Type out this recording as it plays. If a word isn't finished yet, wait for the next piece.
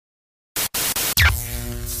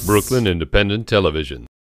Brooklyn Independent Television.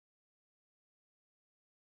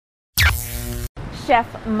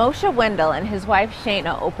 Chef Moses Wendel and his wife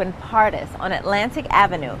Shana opened Pardes on Atlantic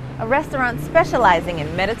Avenue, a restaurant specializing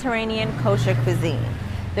in Mediterranean kosher cuisine.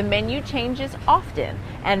 The menu changes often,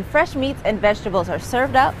 and fresh meats and vegetables are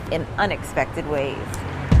served up in unexpected ways.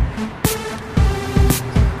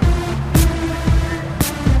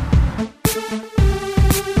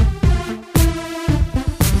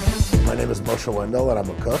 My name is Moses Wendel and I'm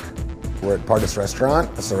a cook. We're at Pardes Restaurant.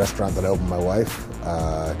 It's a restaurant that I opened my wife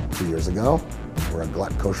 2 years ago. We're a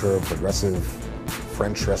kosher, progressive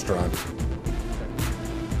French restaurant.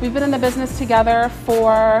 We've been in the business together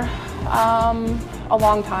for a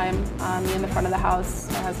long time. Me in the front of the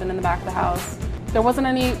house, my husband in the back of the house. There wasn't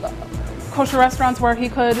any kosher restaurants where he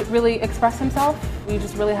could really express himself. We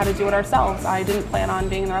just really had to do it ourselves. I didn't plan on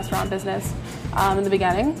being in the restaurant business in the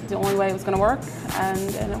beginning. The only way it was going to work,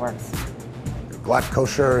 and it works.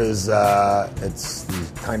 Kosher is it's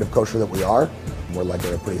the kind of kosher that we are. We're like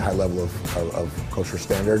at a pretty high level of kosher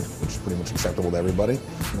standard, which is pretty much acceptable to everybody.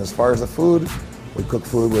 And as far as the food, we cook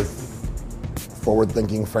food with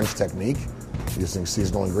forward-thinking French technique, using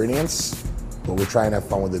seasonal ingredients, but we try and have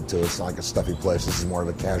fun with it too. It's not like a stuffy place. This is more of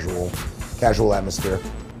a casual atmosphere.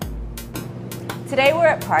 Today we're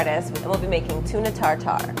at Pardes and we'll be making tuna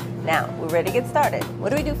tartare. Now, we're ready to get started. What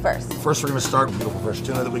do we do first? First, we're going to start with beautiful fresh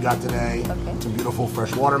tuna that we got today. Okay. Some beautiful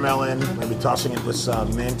fresh watermelon. We're going to be tossing it with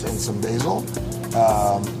some mint and some basil.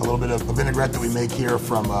 A little bit of a vinaigrette that we make here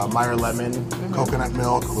from Meyer lemon, coconut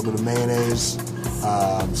milk, a little bit of mayonnaise,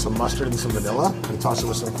 some mustard and some vanilla. We're going to toss it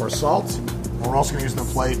with some, of course, salt. And we're also going to use in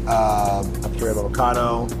the plate a puree of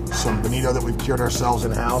avocado, some bonito that we've cured ourselves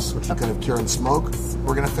in-house, which we kind of cure and smoke.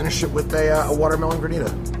 We're going to finish it with a watermelon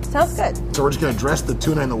granita. Sounds good. So we're just going to dress the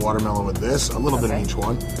tuna and the watermelon with this, a little bit in each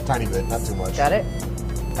one, a tiny bit, not too much. Got it?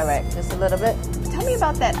 All right, just a little bit. Tell me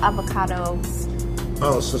about that avocado.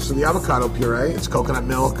 Oh, so the avocado puree, it's coconut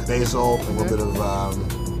milk, basil, a little bit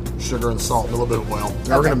of sugar and salt, and a little bit of oil.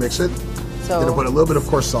 Now we're going to mix it. So we're going to put a little bit of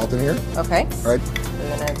coarse salt in here. Okay. All right.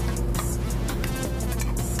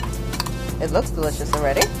 It looks delicious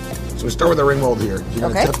already. So we start with the ring mold here. You're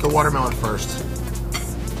going to tip the watermelon first.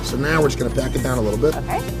 So now we're just going to pack it down a little bit.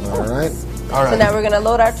 Okay. All right. So now we're going to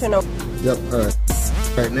load our tuna. Yep. All right.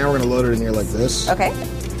 All right. Now we're going to load it in here like this. Okay.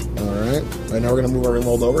 All right. Right now we're going to move our ring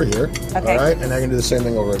mold over here. Okay. All right. And now we're going to do the same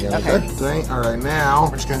thing over again. Okay. All right. Now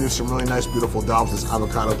we're just going to do some really nice, beautiful dollops of this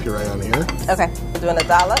avocado puree on here. Okay. We're doing a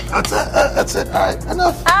dollop. That's it. That's it. All right.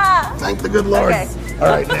 Enough. Ah. Thank the good Lord. Okay. All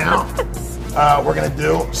right. Now we're going to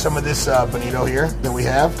do some of this bonito here that we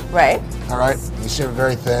have. Right. All right. You see it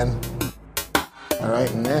very thin. All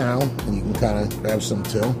right, now you can kind of grab some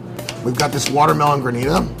too. We've got this watermelon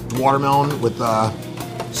granita, watermelon with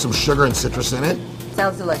some sugar and citrus in it.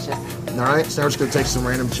 Sounds delicious. All right, so now we're just going to take some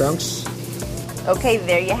random chunks. Okay,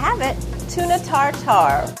 there you have it. Tuna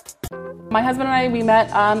tartare. My husband and I, we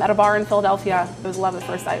met at a bar in Philadelphia. It was love at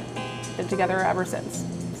first sight. Been together ever since.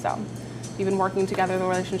 So even working together, the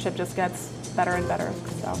relationship just gets better and better.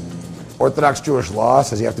 So. Orthodox Jewish law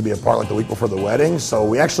says you have to be apart like the week before the wedding, so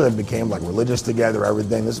we actually became like religious together,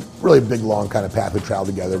 everything. This really big, long kind of path we traveled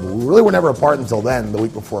together, but we really were never apart until then, the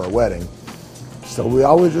week before our wedding. So we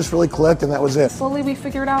always just really clicked, and that was it. Slowly we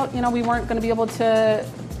figured out, we weren't going to be able to,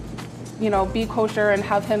 be kosher and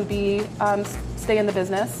have him be stay in the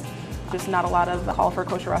business. Just not a lot of call for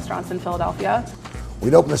kosher restaurants in Philadelphia.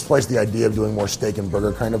 We'd opened this place the idea of doing more steak and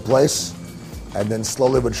burger kind of place, and then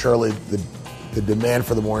slowly but surely the demand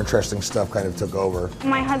for the more interesting stuff kind of took over.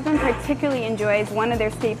 My husband particularly enjoys one of their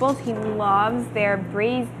staples. He loves their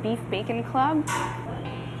braised beef bacon club.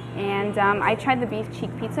 And I tried the beef cheek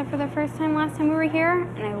pizza for the first time last time we were here,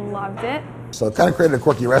 and I loved it. So it kind of created a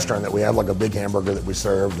quirky restaurant that we have like a big hamburger that we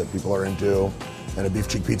serve that people are into, and a beef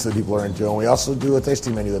cheek pizza that people are into, and we also do a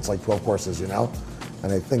tasting menu that's like 12 courses, And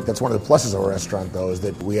I think that's one of the pluses of our restaurant, though, is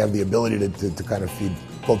that we have the ability to kind of feed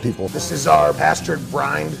both people. This is our pastured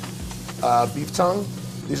brined beef tongue.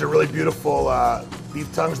 These are really beautiful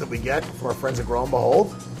beef tongues that we get from our friends at Grow and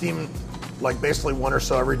Behold. Steam like basically one or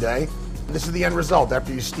so every day. And this is the end result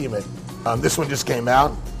after you steam it. This one just came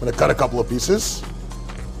out. I'm going to cut a couple of pieces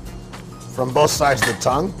from both sides of the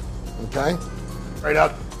tongue, okay? Right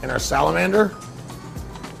out in our salamander.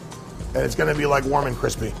 And it's going to be like warm and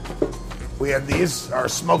crispy. We have these, our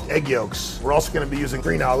smoked egg yolks. We're also going to be using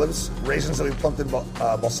green olives, raisins that we plumped in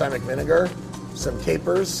balsamic vinegar, some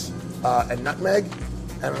capers, and nutmeg.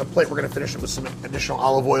 And on the plate, we're going to finish it with some additional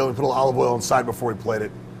olive oil. We put a little olive oil inside before we plate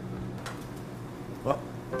it. Well,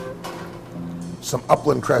 some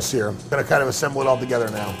upland cress here. I'm going to kind of assemble it all together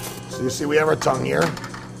now. So you see we have our tongue here.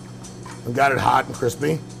 We've got it hot and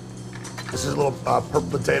crispy. This is a little purple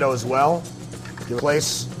potato as well. You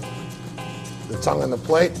place the tongue on the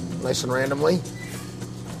plate, nice and randomly.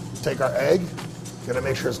 Take our egg. Gotta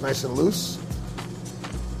make sure it's nice and loose.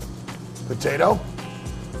 Potato.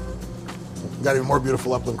 Got even more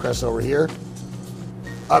beautiful upland cress over here.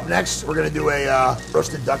 Up next, we're gonna do a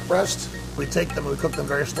roasted duck breast. We take them and we cook them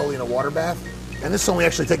very slowly in a water bath. And this one we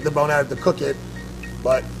actually take the bone out to cook it,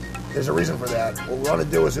 but there's a reason for that. What we wanna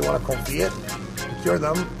do is we wanna confit it, cure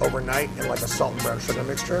them overnight in like a salt and brown sugar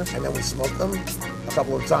mixture, and then we smoke them a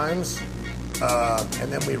couple of times,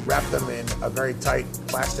 and then we wrap them in a very tight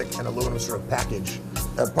plastic and aluminum sort of package.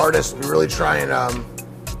 At Pardes, we really try and,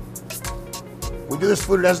 we do this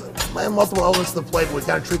food, it has multiple elements to the plate, but we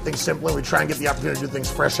kind of treat things simply. We try and get the opportunity to do things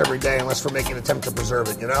fresh every day unless we're making an attempt to preserve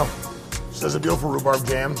it, you know? So there's a beautiful rhubarb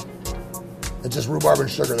jam. It's just rhubarb and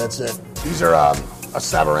sugar, that's it. These are a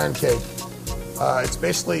savarin cake. It's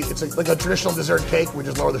basically, like a traditional dessert cake. We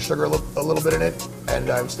just lower the sugar a little bit in it. And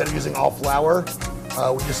instead of using all flour,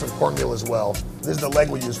 we use some cornmeal as well. This is the leg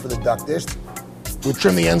we use for the duck dish. We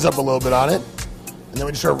trim the ends up a little bit on it. And then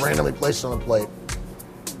we just sort of randomly place it on the plate.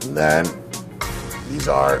 And then these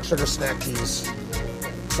are sugar snack peas.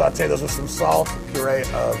 Saute those with some salt, puree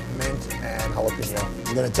of mint, and jalapeno.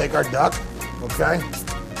 We're gonna take our duck, okay?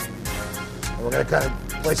 And we're gonna kind of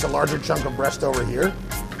place a larger chunk of breast over here.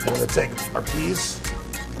 We're gonna take our peas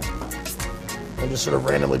and just sort of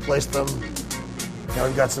randomly place them. Now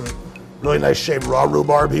we've got some really nice shaved raw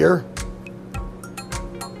rhubarb here.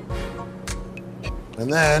 And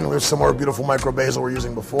then we have some more beautiful micro basil we're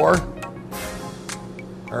using before.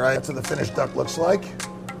 All right, that's what the finished duck looks like.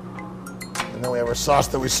 And then we have our sauce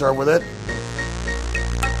that we serve with it.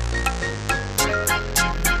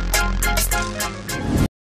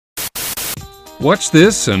 Watch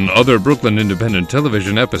this and other Brooklyn Independent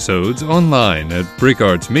Television episodes online at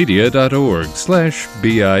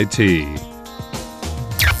bricartsmedia.org/BIT.